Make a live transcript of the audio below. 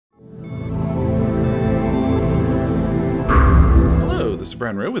This is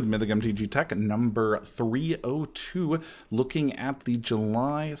Brian Rowe with Mythic MTG Tech number 302, looking at the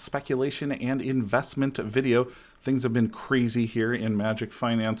July speculation and investment video. Things have been crazy here in Magic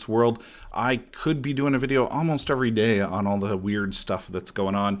Finance world. I could be doing a video almost every day on all the weird stuff that's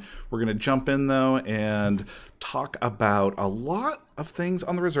going on. We're going to jump in though and talk about a lot of things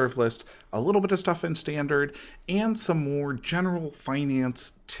on the reserve list, a little bit of stuff in standard, and some more general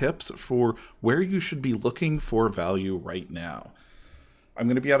finance tips for where you should be looking for value right now. I'm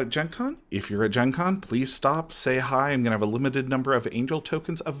going to be out at Gen Con. If you're at Gen Con, please stop, say hi. I'm going to have a limited number of angel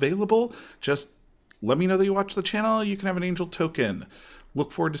tokens available. Just let me know that you watch the channel. You can have an angel token.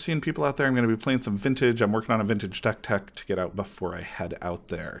 Look forward to seeing people out there. I'm going to be playing some vintage. I'm working on a vintage deck tech to get out before I head out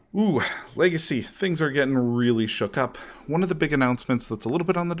there. Ooh, Legacy. Things are getting really shook up. One of the big announcements that's a little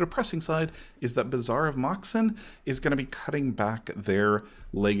bit on the depressing side is that Bazaar of Moxen is going to be cutting back their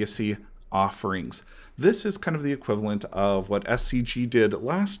Legacy offerings. This is kind of the equivalent of what SCG did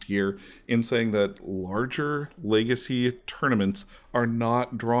last year in saying that larger Legacy tournaments are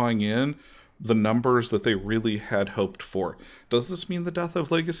not drawing in the numbers that they really had hoped for. Does this mean the death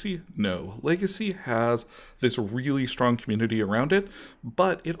of Legacy? No. Legacy has this really strong community around it,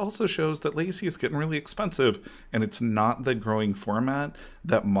 but it also shows that Legacy is getting really expensive, and it's not the growing format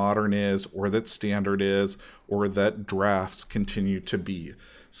that Modern is, or that Standard is, or that Drafts continue to be.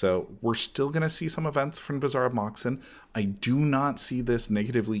 So we're still going to see some events from Bazaar of Moxen. I do not see this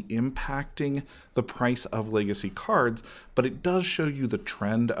negatively impacting the price of Legacy cards, but it does show you the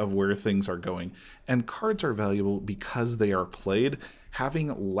trend of where things are going. And cards are valuable because they are played.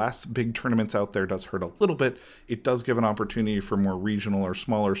 Having less big tournaments out there does hurt a little bit. It does give an opportunity for more regional or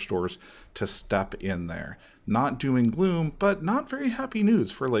smaller stores to step in there. Not doom and gloom, but not very happy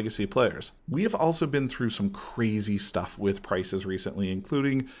news for Legacy players. We have also been through some crazy stuff with prices recently,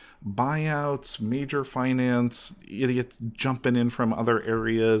 including buyouts, major finance, idiots jumping in from other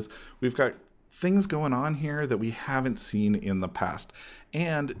areas. We've got things going on here that we haven't seen in the past.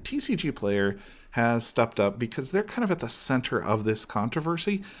 And TCG Player has stepped up because they're kind of at the center of this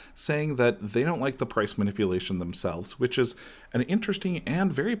controversy, saying that they don't like the price manipulation themselves, which is an interesting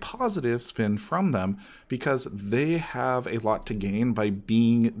and very positive spin from them because they have a lot to gain by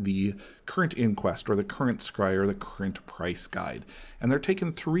being the current inquest or the current scry or the current price guide. And they're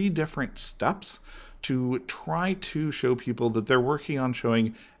taking 3 different steps to try to show people that they're working on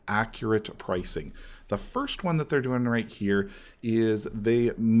showing accurate pricing. The first one that they're doing right here is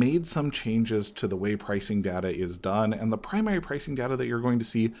they made some changes to the way pricing data is done, and the primary pricing data that you're going to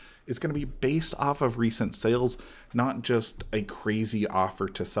see is going to be based off of recent sales, not just a crazy offer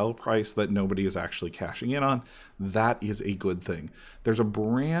to sell price that nobody is actually cashing in on. That is a good thing. There's a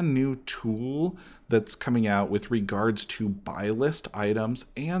brand new tool that's coming out with regards to buy list items,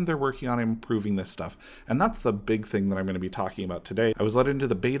 and they're working on improving this stuff. And that's the big thing that I'm going to be talking about today. I was let into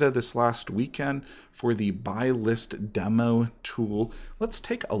the beta this last weekend for the buy list demo tool. Let's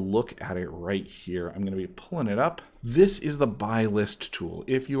take a look at it right here. I'm going to be pulling it up. This is the buy list tool.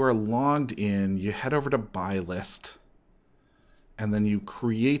 If you are logged in, you head over to buy list, and then you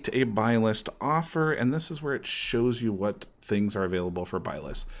create a buy list offer, and this is where it shows you what things are available for buy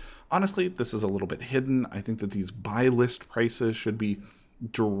list. Honestly, this is a little bit hidden. I think that these buy list prices should be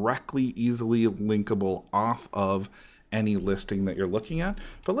directly, easily linkable off of any listing that you're looking at.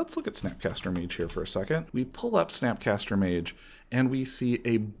 But let's look at Snapcaster Mage here for a second. We pull up Snapcaster Mage and we see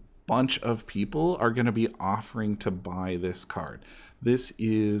a bunch of people are going to be offering to buy this card. This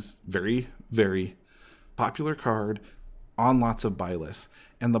is very, very popular card on lots of buy lists.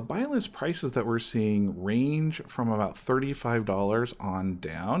 And the buy list prices that we're seeing range from about $35 on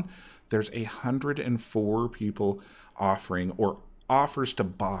down. There's 104 people offering or offers to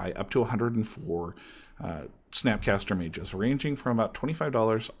buy up to 104 Snapcaster Mages, ranging from about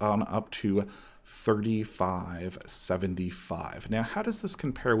 $25 on up to $35.75. Now, how does this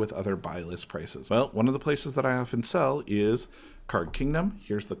compare with other buy list prices? Well, one of the places that I often sell is Card Kingdom.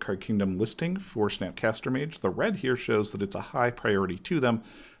 Here's the Card Kingdom listing for Snapcaster Mage. The red here shows that it's a high priority to them.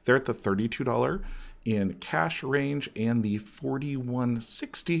 They're at the $32 in cash range and the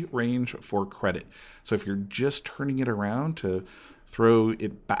 $41.60 range for credit. So if you're just turning it around to throw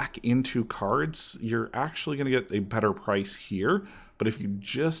it back into cards, you're actually going to get a better price here. But if you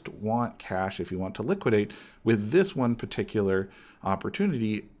just want cash, if you want to liquidate, with this one particular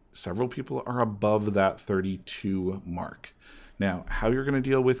opportunity, several people are above that 32 mark. Now, how you're going to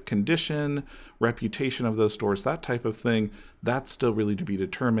deal with condition, reputation of those stores, that type of thing, that's still really to be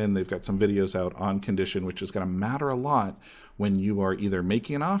determined. They've got some videos out on condition, which is going to matter a lot when you are either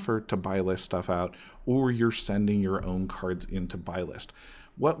making an offer to buy list stuff out or you're sending your own cards into buy list.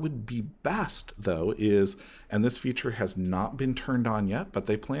 What would be best, though, is, and this feature has not been turned on yet, but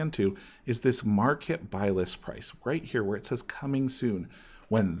they plan to, is this market buy list price right here where it says coming soon.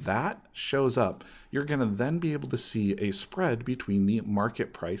 When that shows up, you're going to then be able to see a spread between the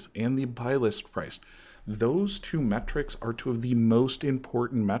market price and the buy list price. Those two metrics are two of the most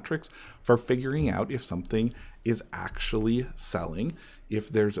important metrics for figuring out if something is actually selling, if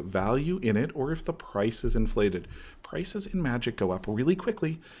there's value in it, or if the price is inflated. Prices in Magic go up really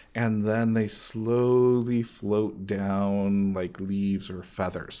quickly, and then they slowly float down like leaves or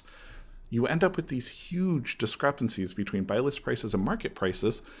feathers. You end up with these huge discrepancies between buy list prices and market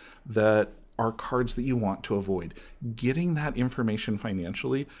prices that are cards that you want to avoid. Getting that information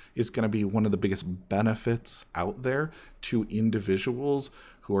financially is going to be one of the biggest benefits out there to individuals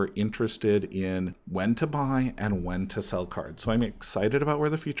who are interested in when to buy and when to sell cards. So I'm excited about where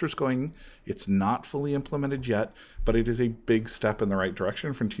the feature is going. It's not fully implemented yet, but it is a big step in the right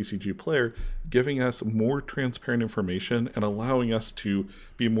direction from TCG Player, giving us more transparent information and allowing us to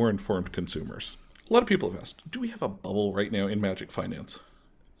be more informed consumers. A lot of people have asked, do we have a bubble right now in Magic Finance?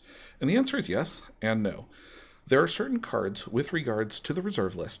 And the answer is yes and no. There are certain cards with regards to the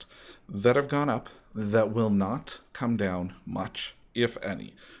reserve list that have gone up that will not come down much, if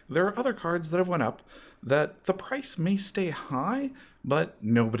any. There are other cards that have went up that the price may stay high, but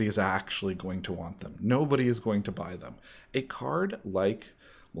nobody is actually going to want them. Nobody is going to buy them. A card like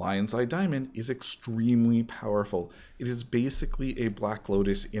Lion's Eye Diamond is extremely powerful. It is basically a Black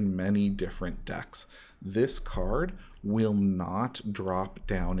Lotus in many different decks. This card will not drop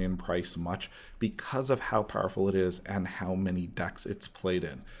down in price much because of how powerful it is and how many decks it's played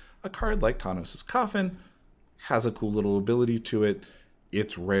in. A card like Thanos' Coffin has a cool little ability to it.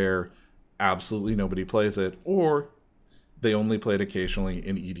 It's rare. Absolutely nobody plays it, or they only play it occasionally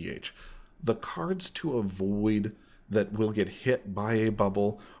in EDH. The cards to avoid that will get hit by a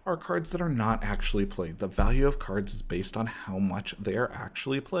bubble are cards that are not actually played. The value of cards is based on how much they are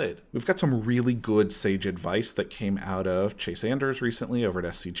actually played. We've got some really good sage advice that came out of Chase Anders recently over at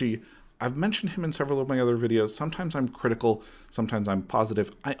SCG. I've mentioned him in several of my other videos. Sometimes I'm critical, sometimes I'm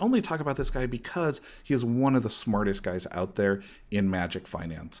positive. I only talk about this guy because he is one of the smartest guys out there in Magic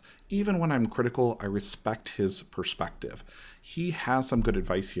Finance. Even when I'm critical, I respect his perspective. He has some good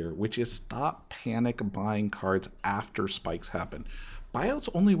advice here, which is stop panic buying cards after spikes happen. Buyouts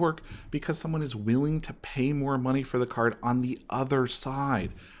only work because someone is willing to pay more money for the card on the other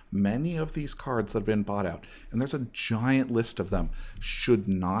side. Many of these cards that have been bought out, and there's a giant list of them, should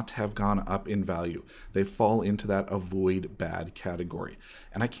not have gone up in value. They fall into that avoid bad category.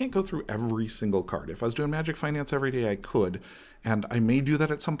 And I can't go through every single card. If I was doing Magic Finance every day, I could, and I may do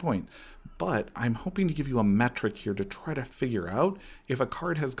that at some point. But I'm hoping to give you a metric here to try to figure out if a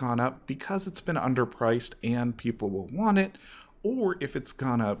card has gone up because it's been underpriced and people will want it, or if it's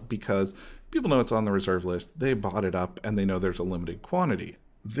gone up because people know it's on the reserve list, they bought it up, and they know there's a limited quantity.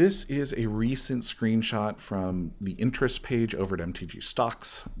 This is a recent screenshot from the interest page over at MTG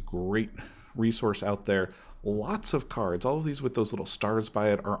Stocks. Great resource out there. Lots of cards, all of these with those little stars by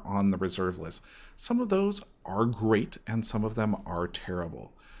it, are on the reserve list. Some of those are great, and some of them are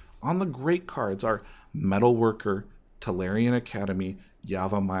terrible. On the great cards are Metalworker, Tolarian Academy,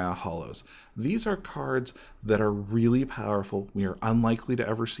 Yavimaya Hollows. These are cards that are really powerful. We are unlikely to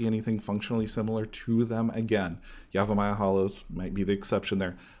ever see anything functionally similar to them again. Yavimaya Hollows might be the exception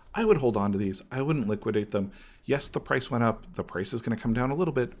there. I would hold on to these. I wouldn't liquidate them. Yes, the price went up. The price is going to come down a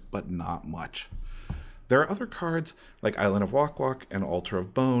little bit, but not much. There are other cards like Island of Wok Wok and Altar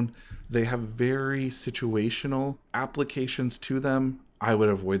of Bone. They have very situational applications to them. I would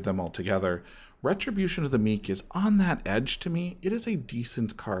avoid them altogether. Retribution of the Meek is on that edge to me. It is a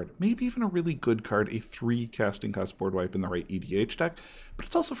decent card, maybe even a really good card, a 3 casting cost board wipe in the right EDH deck, but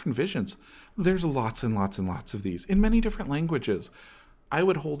it's also from Visions. There's lots and lots and lots of these in many different languages. I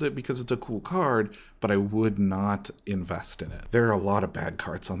would hold it because it's a cool card, but I would not invest in it. There are a lot of bad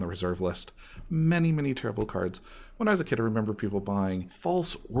cards on the reserve list. Many, many terrible cards. When I was a kid, I remember people buying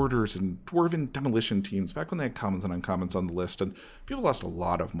False Orders and Dwarven Demolition Teams back when they had commons and uncommons on the list, and people lost a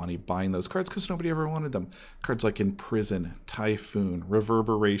lot of money buying those cards because nobody ever wanted them. Cards like Imprison, Typhoon,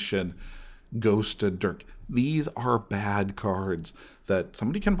 Reverberation, Ghosted Dirk. These are bad cards that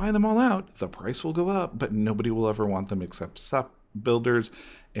somebody can buy them all out. The price will go up, but nobody will ever want them except builders,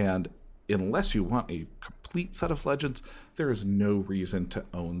 and unless you want a complete set of legends, there is no reason to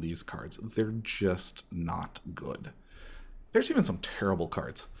own these cards. They're just not good. There's even some terrible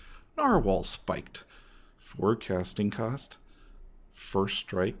cards. Narwhal Spiked, 4 casting cost, first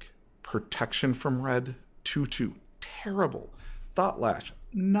strike, protection from red, 2/2, terrible. Thought Lash,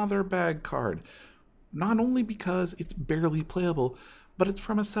 another bad card. Not only because it's barely playable, but it's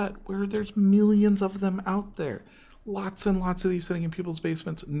from a set where there's millions of them out there. Lots and lots of these sitting in people's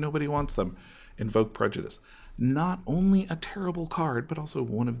basements. Nobody wants them. Invoke Prejudice. Not only a terrible card, but also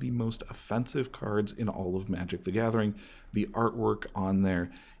one of the most offensive cards in all of Magic the Gathering. The artwork on there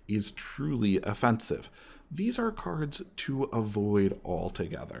is truly offensive. These are cards to avoid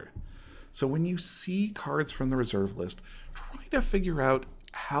altogether. So when you see cards from the reserve list, try to figure out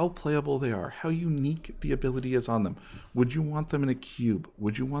how playable they are, how unique the ability is on them. Would you want them in a cube?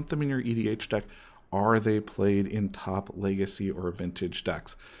 Would you want them in your EDH deck? Are they played in top Legacy or Vintage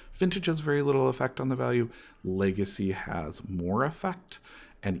decks? Vintage has very little effect on the value. Legacy has more effect,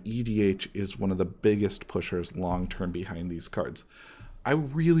 and EDH is one of the biggest pushers long-term behind these cards. I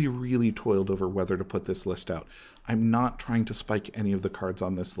really toiled over whether to put this list out. I'm not trying to spike any of the cards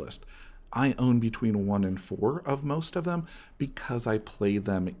on this list. I own between 1 and 4 of most of them because I play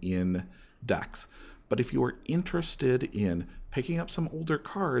them in decks. But if you are interested in picking up some older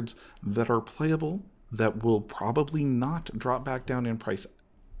cards that are playable, that will probably not drop back down in price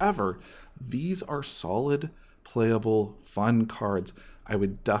ever, these are solid, playable, fun cards I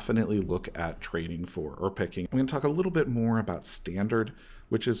would definitely look at trading for or picking. I'm going to talk a little bit more about Standard,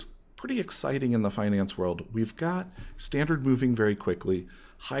 which is pretty exciting in the finance world. We've got Standard moving very quickly,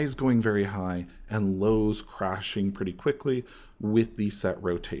 highs going very high, and lows crashing pretty quickly with the set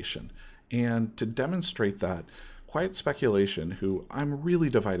rotation. And to demonstrate that, Quiet Speculation, who I'm really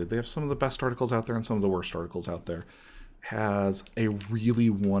divided, they have some of the best articles out there and some of the worst articles out there, has a really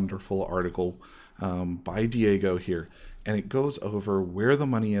wonderful article by Diego here, and it goes over where the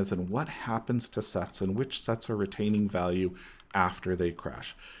money is and what happens to sets and which sets are retaining value after they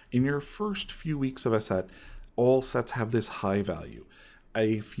crash. In your first few weeks of a set, all sets have this high value.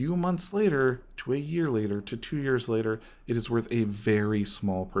 A few months later, to a year later, to 2 years later, it is worth a very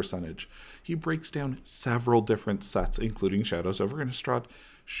small percentage. He breaks down several different sets, including Shadows over Innistrad,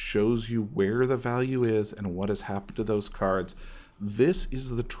 shows you where the value is and what has happened to those cards. This is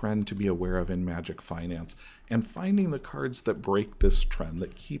the trend to be aware of in Magic Finance, and finding the cards that break this trend,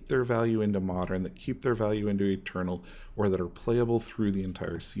 that keep their value into Modern, that keep their value into Eternal, or that are playable through the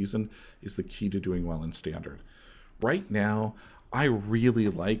entire season is the key to doing well in Standard. Right now, I really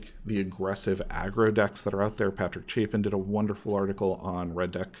like the aggressive aggro decks that are out there. Patrick Chapin did a wonderful article on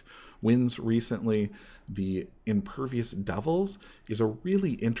Red Deck wins recently. The Impervious Devils is a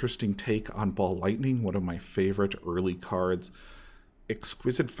really interesting take on Ball Lightning, one of my favorite early cards.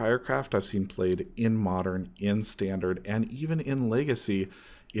 Exquisite Firecraft I've seen played in Modern, in Standard, and even in Legacy.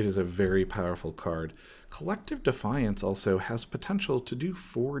 It is a very powerful card. Collective Defiance also has potential to do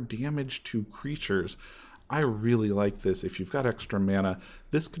 4 damage to creatures. I really like this. If you've got extra mana,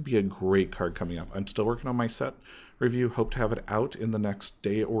 this could be a great card coming up. I'm still working on my set review. Hope to have it out in the next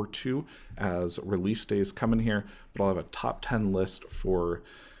day or two as release days come in here, but I'll have a top 10 list for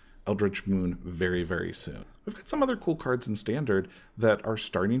Eldritch Moon very soon. We've got some other cool cards in Standard that are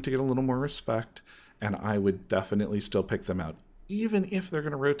starting to get a little more respect, and I would definitely still pick them out, even if they're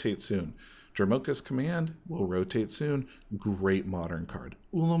going to rotate soon. Dramoka's Command will rotate soon. Great Modern card.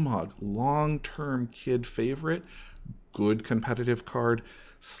 Ulamog, long-term kid favorite. Good competitive card.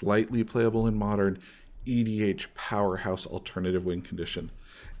 Slightly playable in Modern. EDH powerhouse alternative win condition.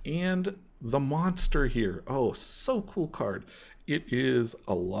 And the monster here. Oh, so cool card. It is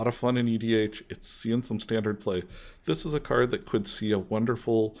a lot of fun in EDH. It's seeing some Standard play. This is a card that could see a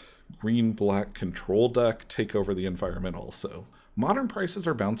wonderful green-black control deck take over the environment also. Modern prices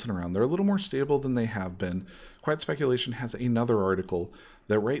are bouncing around. They're a little more stable than they have been. Quiet Speculation has another article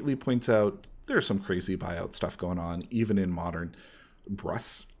that rightly points out there's some crazy buyout stuff going on, even in Modern.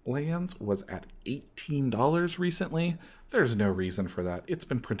 Brushlands was at $18 recently. There's no reason for that. It's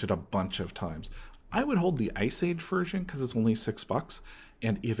been printed a bunch of times. I would hold the Ice Age version because it's only $6,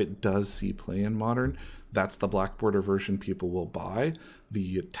 and if it does see play in Modern, that's the black border version people will buy.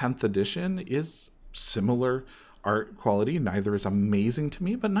 The 10th edition is similar art quality. Neither is amazing to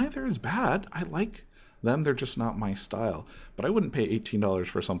me, but neither is bad. I like them. They're just not my style. But I wouldn't pay $18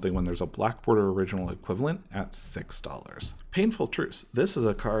 for something when there's a black border original equivalent at $6. Painful Truce. This is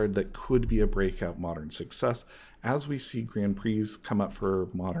a card that could be a breakout Modern success as we see Grand Prix come up for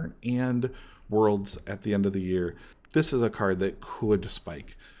Modern and Worlds at the end of the year. This is a card that could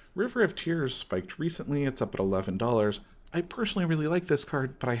spike. River of Tears spiked recently. It's up at $11. I personally really like this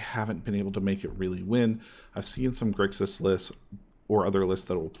card, but I haven't been able to make it really win. I've seen some Grixis lists or other lists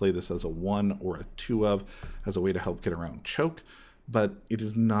that will play this as a 1 or a 2 of as a way to help get around choke, but it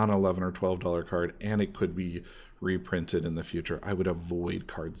is not an $11 or $12 card, and it could be reprinted in the future. I would avoid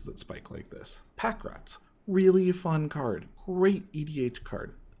cards that spike like this. Pack Rats, really fun card, great EDH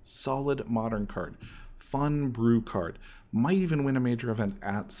card, solid Modern card. Fun brew card. Might even win a major event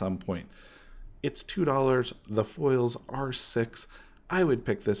at some point. It's $2. The foils are $6. I would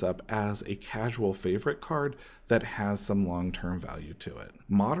pick this up as a casual favorite card that has some long-term value to it.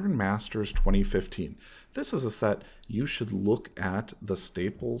 Modern Masters 2015. This is a set you should look at the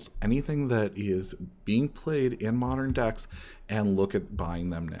staples, anything that is being played in modern decks, and look at buying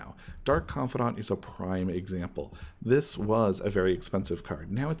them now. Dark Confidant is a prime example. This was a very expensive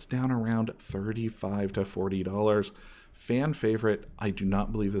card. Now it's down around $35 to $40. Fan favorite. I do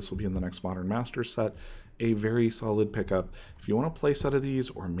not believe this will be in the next Modern Masters set. A very solid pickup. If you want to play a set of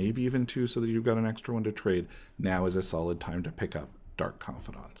these, or maybe even two so that you've got an extra one to trade, now is a solid time to pick up Dark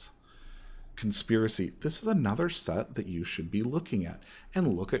Confidants. Conspiracy. This is another set that you should be looking at,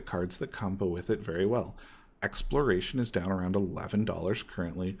 and look at cards that combo with it very well. Exploration is down around $11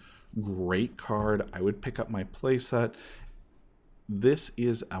 currently. Great card. I would pick up my play set. This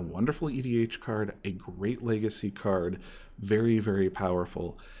is a wonderful EDH card, a great legacy card, very, very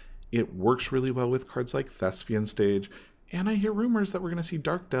powerful. It works really well with cards like Thespian Stage, and I hear rumors that we're going to see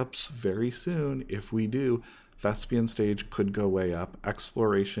Dark Depths very soon. If we do, Thespian Stage could go way up,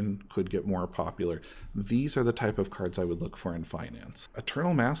 Exploration could get more popular. These are the type of cards I would look for in finance.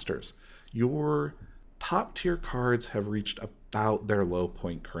 Eternal Masters. Your top tier cards have reached about their low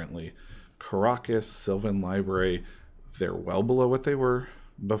point currently. Caracas, Sylvan Library, they're well below what they were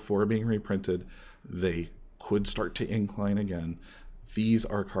before being reprinted. They could start to incline again. These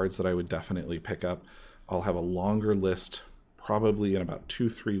are cards that I would definitely pick up. I'll have a longer list probably in about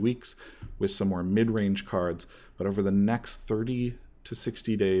 2-3 weeks with some more mid-range cards, but over the next 30 to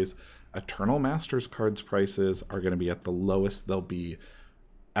 60 days, Eternal Masters cards prices are going to be at the lowest they'll be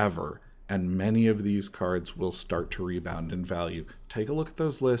ever, and many of these cards will start to rebound in value. Take a look at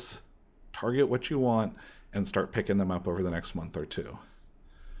those lists, target what you want, and start picking them up over the next month or two.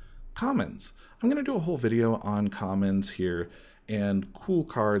 Commons. I'm going to do a whole video on commons here and cool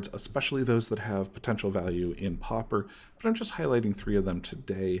cards, especially those that have potential value in Pauper, but I'm just highlighting 3 of them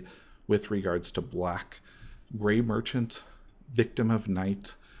today with regards to black. Gray Merchant, Victim of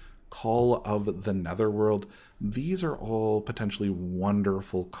Night, Call of the Netherworld. These are all potentially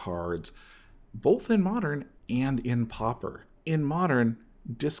wonderful cards, both in Modern and in Pauper. In Modern,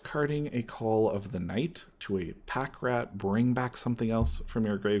 discarding a Call of the Night to a Pack Rat, bring back something else from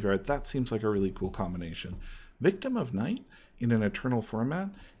your graveyard, that seems like a really cool combination. Victim of Night in an Eternal format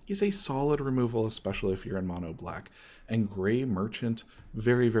is a solid removal, especially if you're in mono black. And Gray Merchant,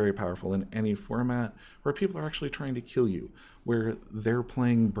 very, very powerful in any format where people are actually trying to kill you, where they're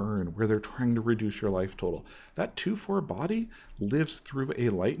playing burn, where they're trying to reduce your life total. That 2/4 body lives through a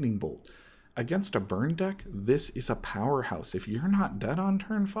lightning bolt. Against a burn deck, this is a powerhouse. If you're not dead on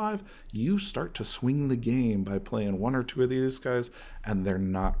turn 5, you start to swing the game by playing 1 or 2 of these guys, and they're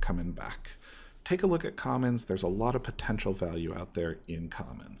not coming back. Take a look at commons. There's a lot of potential value out there in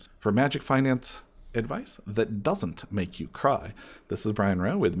commons. For Magic Finance advice that doesn't make you cry, this is Brian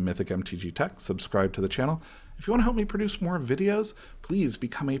Rowe with Mythic MTG Tech. Subscribe to the channel. If you want to help me produce more videos, please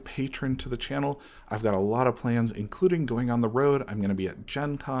become a patron to the channel. I've got a lot of plans, including going on the road. I'm going to be at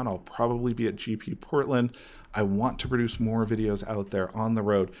Gen Con. I'll probably be at GP Portland. I want to produce more videos out there on the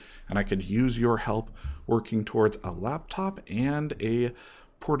road, and I could use your help working towards a laptop and a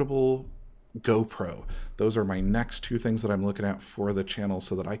portable GoPro. Those are my next 2 things that I'm looking at for the channel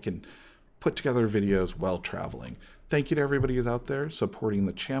so that I can put together videos while traveling. Thank you to everybody who's out there supporting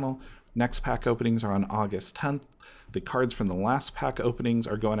the channel. Next pack openings are on August 10th. The cards from the last pack openings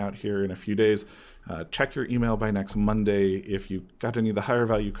are going out here in a few days. Check your email by next Monday. If you got any of the higher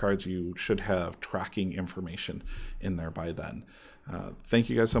value cards, you should have tracking information in there by then. Thank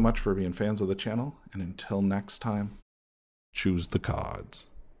you guys so much for being fans of the channel, and until next time, choose the cards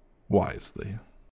wisely.